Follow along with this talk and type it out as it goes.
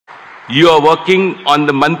You are working on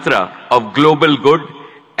the mantra of global good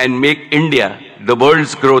and make India the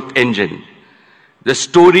world's growth engine. The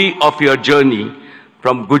story of your journey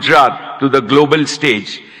from Gujarat to the global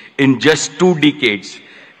stage in just 2 decades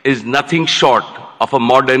is nothing short of a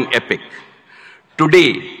modern epic.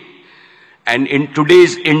 Today, and in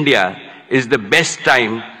today's India, is the best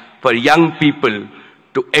time for young people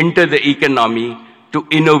to enter the economy, to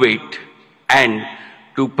innovate, and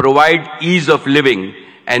to provide ease of living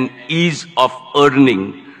and ease of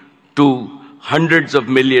earning to hundreds of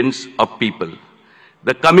millions of people.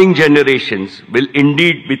 The coming generations will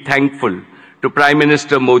indeed be thankful to Prime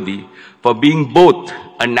Minister Modi for being both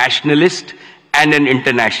a nationalist and an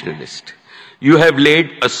internationalist. You have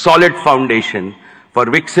laid a solid foundation for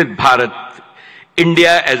Viksit Bharat,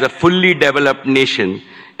 India as a fully developed nation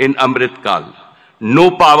in Amrit Kal.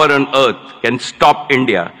 No power on earth can stop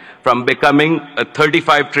India from becoming a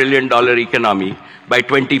 $35 trillion economy by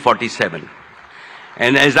 2047.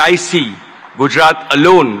 And as I see, Gujarat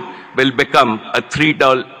alone will become a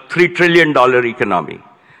 $3 trillion economy.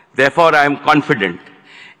 Therefore, I am confident,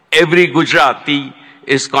 every Gujarati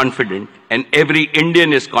is confident, and every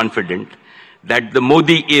Indian is confident that the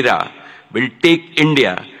Modi era will take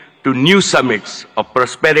India to new summits of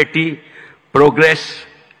prosperity, progress,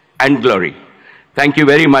 and glory. Thank you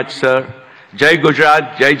very much, sir. Jai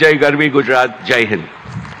Gujarat, Jai Jai Garvi Gujarat, Jai Hind.